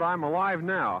sure that I'm alive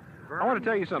now. Vern, I want to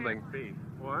tell you something.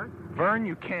 What? Vern,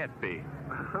 you can't be.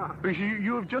 Because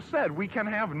you have just said we can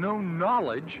have no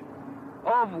knowledge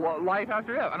of life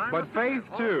after death. But faith,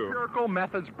 too. Empirical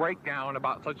methods break down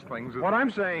about such things. What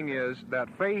I'm saying is that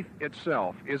faith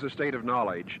itself is a state of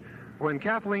knowledge. When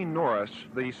Kathleen Norris,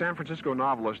 the San Francisco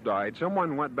novelist, died,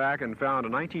 someone went back and found a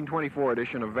 1924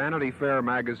 edition of Vanity Fair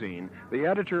magazine. The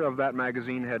editor of that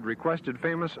magazine had requested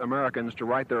famous Americans to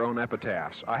write their own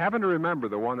epitaphs. I happen to remember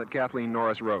the one that Kathleen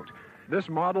Norris wrote. This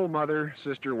model mother,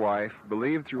 sister, wife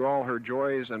believed through all her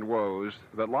joys and woes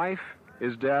that life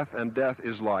is death and death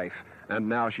is life, and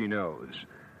now she knows.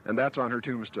 And that's on her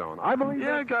tombstone. I believe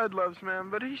that. God loves man,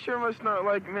 but he sure must not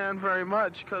like man very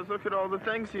much, because look at all the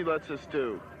things he lets us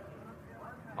do.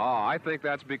 Oh, I think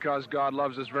that's because God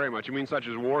loves us very much. You mean such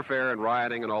as warfare and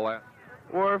rioting and all that?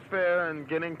 Warfare and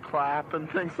getting clap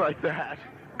and things like that.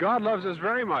 God loves us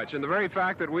very much, and the very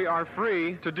fact that we are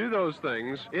free to do those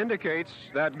things indicates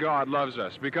that God loves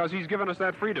us, because he's given us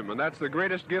that freedom, and that's the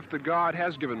greatest gift that God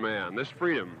has given man, this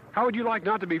freedom. How would you like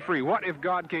not to be free? What if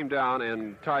God came down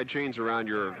and tied chains around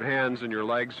your hands and your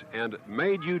legs and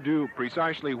made you do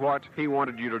precisely what he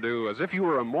wanted you to do, as if you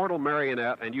were a mortal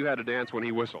marionette and you had to dance when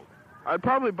he whistled? I'd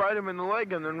probably bite him in the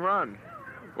leg and then run.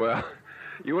 Well,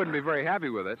 you wouldn't be very happy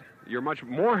with it. You're much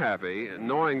more happy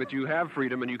knowing that you have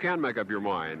freedom and you can make up your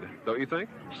mind, don't you think?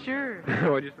 Sure.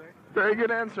 What'd you say? Very good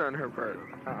answer on her part.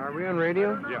 Are we on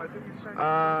radio?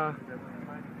 Yeah.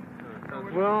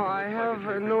 Well, I have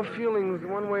no feelings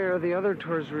one way or the other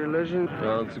towards religion.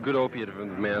 Well, it's a good opiate for the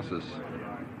masses.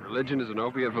 Religion is an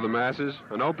opiate for the masses?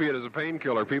 An opiate is a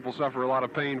painkiller. People suffer a lot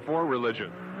of pain for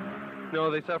religion. No,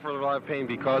 they suffer a lot of pain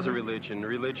because of religion.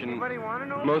 Religion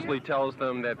mostly tells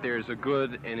them that there's a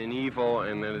good and an evil,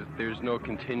 and that there's no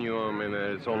continuum, and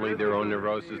that it's only their own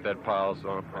neurosis that piles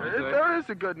on. There is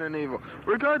a good and an evil.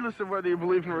 Regardless of whether you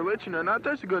believe in religion or not,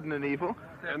 there's a good and an evil.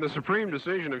 And the supreme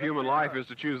decision of human life is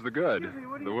to choose the good,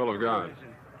 the will of God.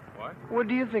 What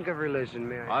do you think of religion,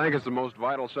 man? I think it's the most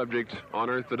vital subject on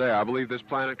earth today. I believe this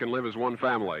planet can live as one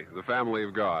family, the family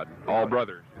of God, all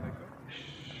brothers.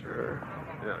 Sure.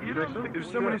 Yeah,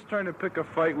 If somebody's trying to pick a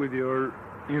fight with you or,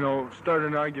 start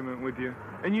an argument with you,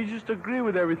 and you just agree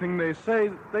with everything they say,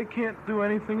 they can't do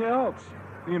anything else.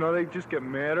 They just get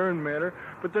madder and madder,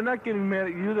 but they're not getting mad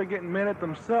at you, they're getting mad at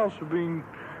themselves for being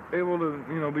able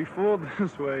to, be fooled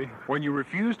this way. When you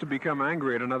refuse to become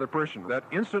angry at another person, that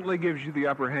instantly gives you the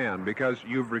upper hand because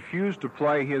you've refused to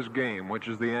play his game, which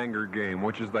is the anger game,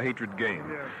 which is the hatred game.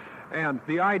 Yeah. And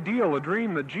the ideal, a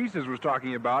dream that Jesus was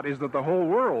talking about, is that the whole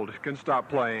world can stop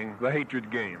playing the hatred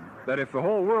game. That if the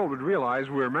whole world would realize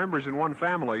we're members in one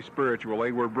family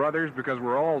spiritually, we're brothers because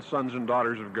we're all sons and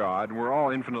daughters of God, and we're all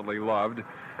infinitely loved,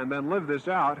 and then live this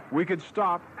out, we could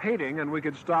stop hating, and we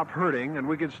could stop hurting, and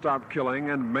we could stop killing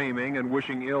and maiming and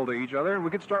wishing ill to each other, and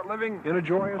we could start living in a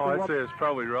joyous... Oh, I'd say it's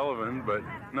probably relevant, but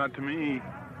not to me.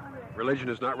 Religion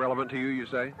is not relevant to you, you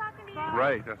say?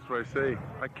 Right, that's what I say.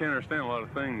 I can't understand a lot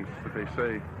of things that they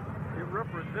say. It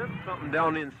represents something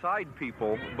down inside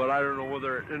people, but I don't know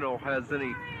whether it, has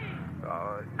any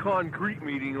concrete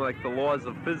meaning like the laws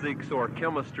of physics or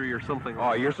chemistry or something.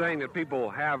 Oh, you're saying that people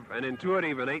have an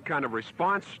intuitive, innate kind of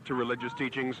response to religious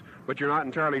teachings, but you're not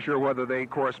entirely sure whether they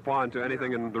correspond to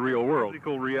anything in the real world.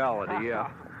 Physical reality,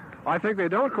 yeah. I think they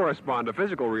don't correspond to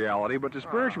physical reality, but to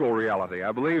spiritual reality.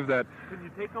 I believe that... Can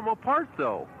you take them apart,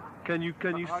 though? Can you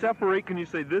separate? Can you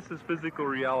say this is physical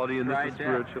reality and this is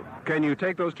spiritual? Can you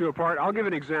take those two apart? I'll give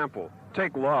an example.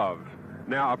 Take love.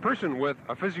 Now, a person with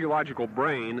a physiological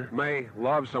brain may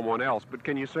love someone else, but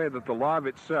can you say that the love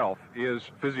itself is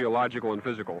physiological and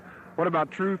physical? What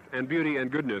about truth and beauty and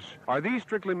goodness? Are these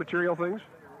strictly material things?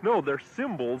 No, they're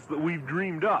symbols that we've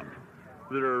dreamed up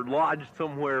that are lodged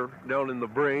somewhere down in the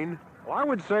brain. Well, I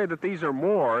would say that these are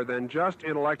more than just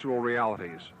intellectual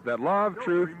realities. That love,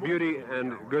 truth, beauty,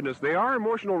 and goodness, they are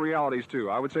emotional realities, too.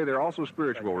 I would say they're also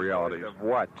spiritual realities. Of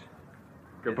what?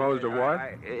 Composed of what?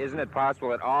 Isn't it possible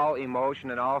that all emotion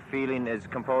and all feeling is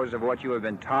composed of what you have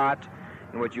been taught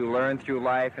and what you learn through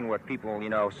life and what people,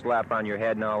 slap on your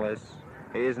head and all this?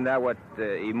 Isn't that what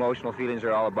the emotional feelings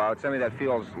are all about? Somebody that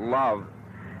feels love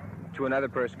to another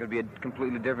person could be a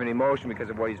completely different emotion because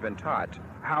of what he's been taught.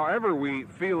 However we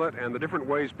feel it and the different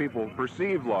ways people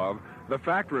perceive love, the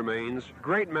fact remains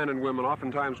great men and women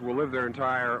oftentimes will live their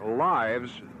entire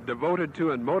lives devoted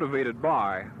to and motivated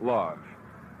by love.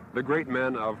 The great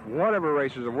men of whatever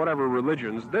races, of whatever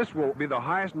religions, this will be the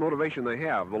highest motivation they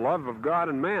have, the love of God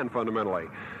and man fundamentally.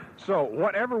 So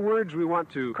whatever words we want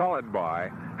to call it by,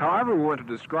 however we want to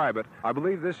describe it, I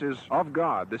believe this is of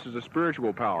God. This is a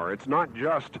spiritual power. It's not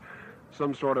just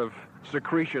some sort of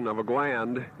secretion of a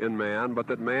gland in man, but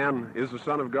that man is the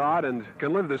son of God and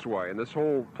can live this way, and this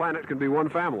whole planet can be one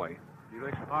family.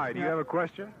 Hi, do you have a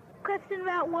question? Question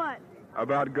about what?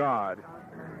 About God.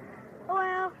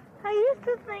 Well, I used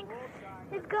to think,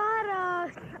 is God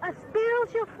a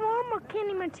spiritual form, or can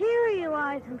he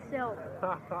materialize himself?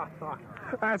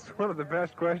 That's one of the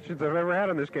best questions I've ever had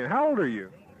on this game. How old are you?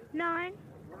 9.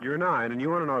 You're 9, and you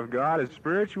want to know if God is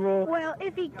spiritual? Well,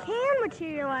 if he can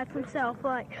materialize himself,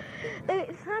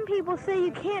 some people say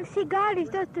you can't see God, he's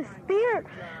just a spirit,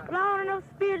 but I want to know if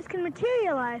spirits can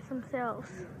materialize themselves.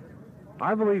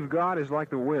 I believe God is like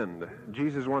the wind.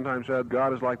 Jesus one time said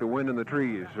God is like the wind in the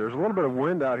trees. There's a little bit of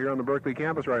wind out here on the Berkeley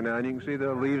campus right now, and you can see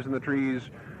the leaves in the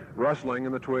trees rustling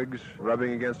and the twigs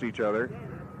rubbing against each other.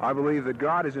 I believe that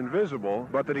God is invisible,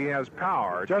 but that he has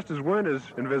power. Just as wind is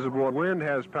invisible, wind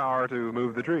has power to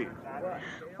move the trees.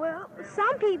 Well,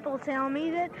 some people tell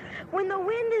me that when the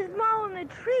wind is blowing the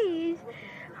trees,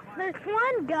 there's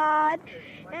one God,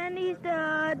 and he's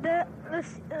there's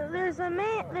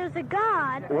a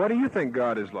God. What do you think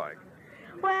God is like?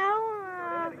 Well,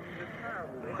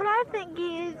 what I think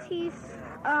he's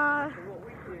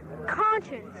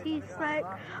conscience. He's like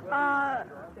a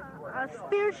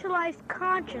spiritualized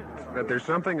conscience. That there's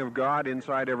something of God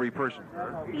inside every person.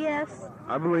 Yes.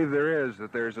 I believe there is,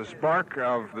 that there's a spark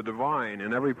of the divine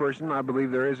in every person. I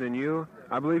believe there is in you.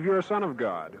 I believe you're a son of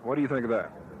God. What do you think of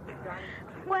that?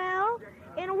 Well,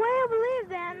 in a way I believe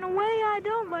that, in a way I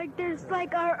don't. Like, there's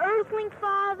like our earthling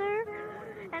father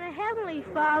and a heavenly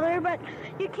father, but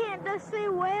you can't just say,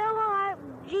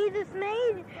 Jesus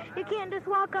made. You can't just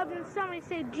walk up and somebody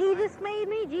say, Jesus made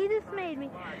me, Jesus made me.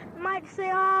 You might say,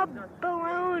 oh,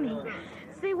 baloney.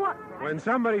 See what? When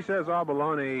somebody says, oh,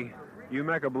 baloney, you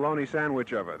make a bologna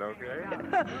sandwich of it, okay?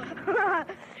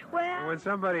 Well. When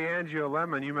somebody hands you a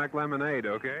lemon, you make lemonade,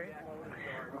 okay?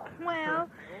 Well,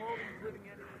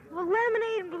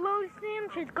 lemonade and bologna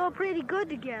sandwiches go pretty good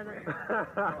together.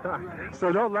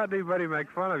 So don't let anybody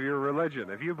make fun of your religion.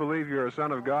 If you believe you're a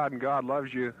son of God and God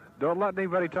loves you, don't let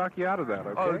anybody talk you out of that,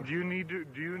 okay? Oh, do you need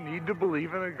to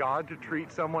believe in a God to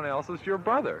treat someone else as your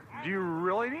brother? Do you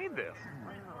really need this?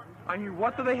 I mean,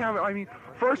 what do they have? I mean,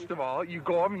 first of all, you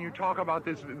go up and you talk about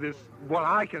this what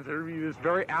I consider to be this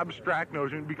very abstract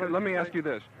notion. Because let me ask you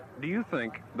this: do you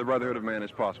think the brotherhood of man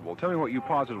is possible? Tell me what you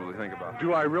positively think about it.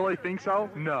 Do I really think so?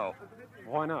 No.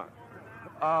 Why not?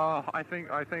 I think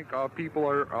people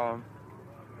are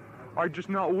are just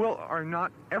are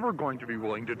not ever going to be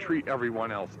willing to treat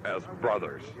everyone else as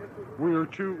brothers. We're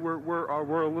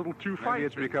a little too feisty. Maybe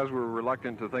it's because we're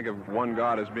reluctant to think of one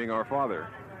God as being our father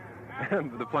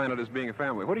and the planet as being a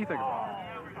family. What do you think about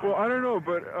that? Well, I don't know,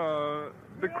 but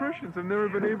the Christians have never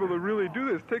been able to really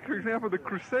do this. Take, for example, the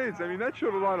Crusades. I mean, that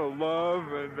showed a lot of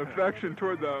love and affection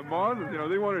toward the Muslims. You know,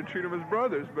 they wanted to treat them as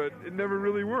brothers, but it never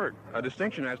really worked. A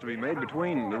distinction has to be made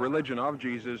between the religion of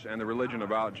Jesus and the religion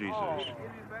about Jesus.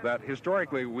 That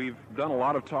historically we've done a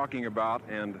lot of talking about,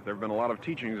 and there have been a lot of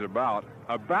teachings about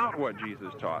what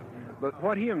Jesus taught. But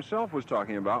what he himself was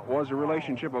talking about was a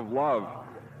relationship of love.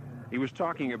 He was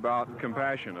talking about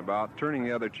compassion, about turning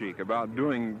the other cheek, about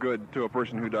doing good to a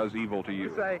person who does evil to you.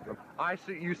 You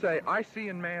say, I see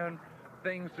in man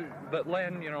things that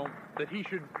lend, that he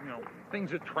should,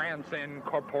 things that transcend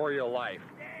corporeal life.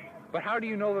 But how do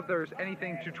you know that there's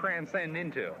anything to transcend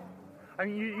into? I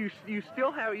mean, you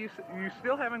still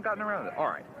haven't gotten around it. All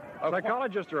right.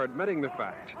 Psychologists are admitting the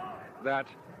fact that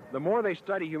the more they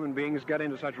study human beings, get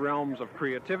into such realms of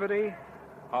creativity,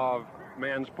 of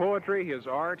man's poetry, his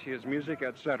art, his music,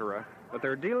 etc., that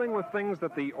they're dealing with things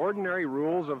that the ordinary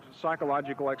rules of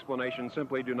psychological explanation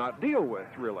simply do not deal with,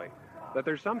 really. That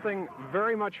there's something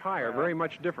very much higher, very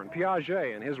much different.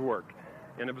 Piaget, in his work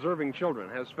in observing children,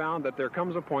 has found that there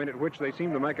comes a point at which they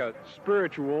seem to make a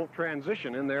spiritual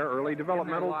transition in their early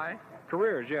developmental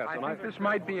careers, yes. I think this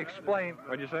might be explained.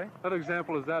 What'd you say? Another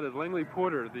example is Langley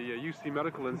Porter, the UC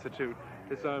Medical Institute,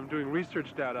 is doing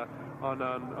research data on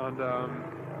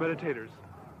meditators,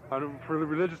 for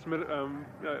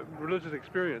religious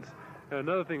experience. And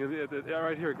another thing,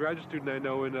 right here, a graduate student I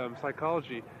know in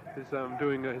psychology is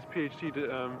doing his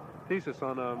PhD thesis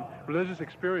on religious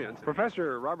experience.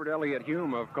 Professor Robert Elliott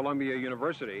Hume of Columbia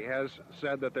University has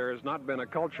said that there has not been a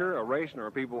culture, a race, nor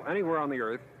a people anywhere on the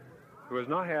earth who has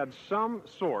not had some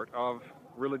sort of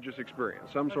religious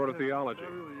experience, some sort of theology.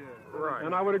 Right.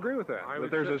 And I would agree with that.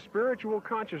 That there's a spiritual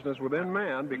consciousness within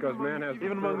man because man has...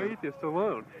 Even among atheists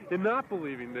alone. In not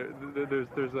believing,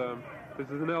 there's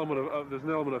an element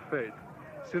of faith.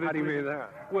 So how do you mean that?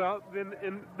 Well,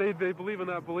 they believe in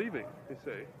not believing, you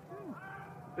see.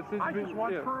 I just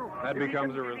want proof. That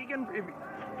becomes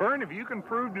Vern, if you can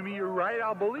prove to me you're right,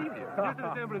 I'll believe you. But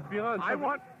it's beyond... I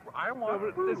want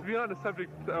proof. It's beyond a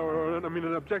subject,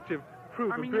 an objective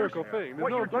proof, empirical thing.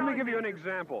 Let me give you an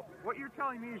example. What you're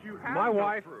telling me is you have My no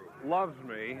wife proof. loves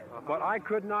me, but I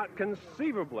could not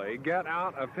conceivably get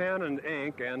out a pen and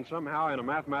ink and somehow in a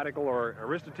mathematical or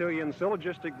Aristotelian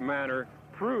syllogistic manner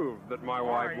prove that my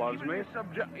wife loves me.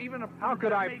 How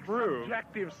could I prove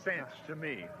subjective sense to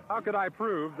me? How could I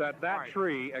prove that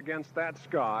tree against that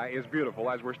sky is beautiful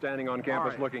as we're standing on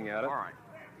campus looking at it? All right.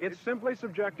 It's simply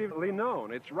subjectively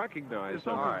known. It's recognized. It's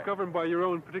also governed by your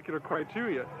own particular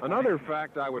criteria. Another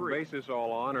fact I would base this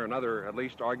all on, or another at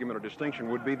least argument or distinction,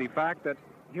 would be the fact that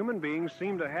human beings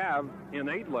seem to have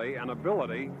innately an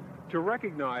ability to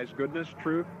recognize goodness,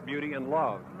 truth, beauty, and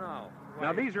love.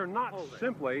 Now, these are not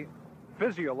simply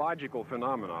physiological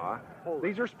phenomena.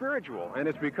 These are spiritual, and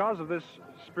it's because of this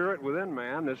spirit within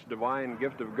man, this divine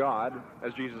gift of God,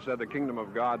 as Jesus said, the kingdom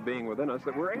of God being within us,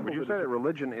 that we're able to... Would you say that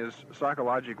religion is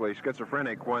psychologically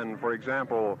schizophrenic when, for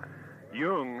example,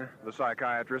 Jung, the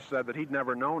psychiatrist, said that he'd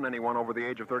never known anyone over the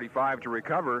age of 35 to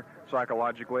recover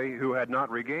psychologically who had not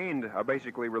regained a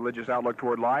basically religious outlook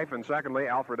toward life, and secondly,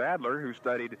 Alfred Adler, who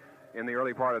studied in the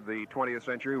early part of the 20th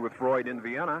century with Freud in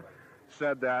Vienna,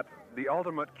 said that the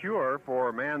ultimate cure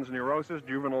for man's neurosis,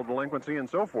 juvenile delinquency, and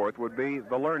so forth would be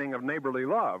the learning of neighborly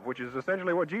love, which is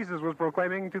essentially what Jesus was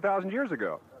proclaiming 2,000 years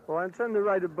ago. Well, I intend to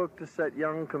write a book to set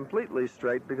Jung completely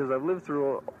straight because I've lived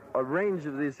through a range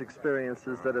of these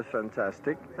experiences that are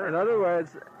fantastic. In other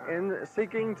words, in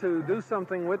seeking to do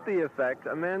something with the effect,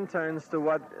 a man turns to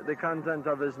what the content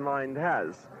of his mind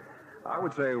has. I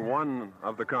would say one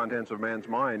of the contents of man's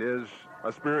mind is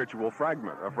a spiritual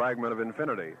fragment, a fragment of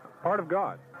infinity, part of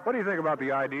God. What do you think about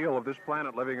the ideal of this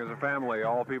planet living as a family,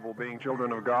 all people being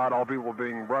children of God, all people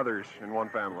being brothers in one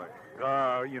family?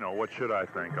 What should I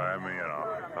think?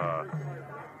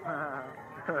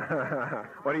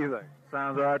 What do you think?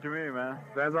 Sounds all right to me, man.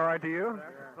 Sounds all right to you?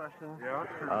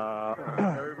 Yeah.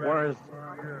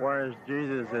 Whereas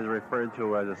Jesus is referred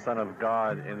to as the Son of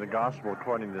God in the Gospel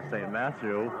according to St.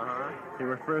 Matthew, he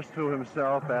refers to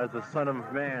himself as the Son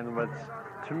of Man, which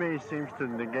to me seems to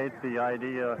negate the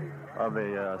idea of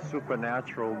a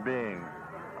supernatural being.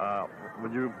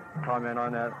 Would you comment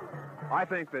on that? I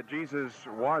think that Jesus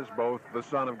was both the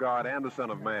Son of God and the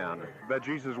Son of Man. That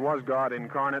Jesus was God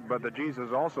incarnate, but that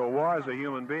Jesus also was a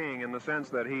human being in the sense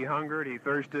that he hungered, he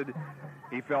thirsted,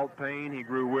 he felt pain, he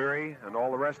grew weary, and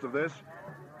all the rest of this.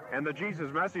 And that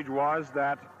Jesus' message was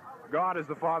that God is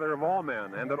the Father of all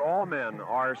men, and that all men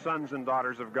are sons and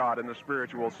daughters of God in the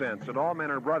spiritual sense, that all men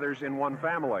are brothers in one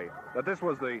family, that this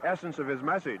was the essence of his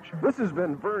message. This has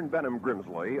been Vern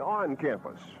Grimsley on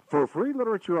campus. For free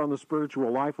literature on the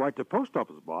spiritual life, write to Post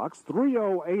Office Box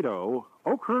 3080,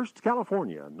 Oakhurst,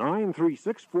 California,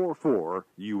 93644,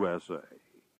 USA.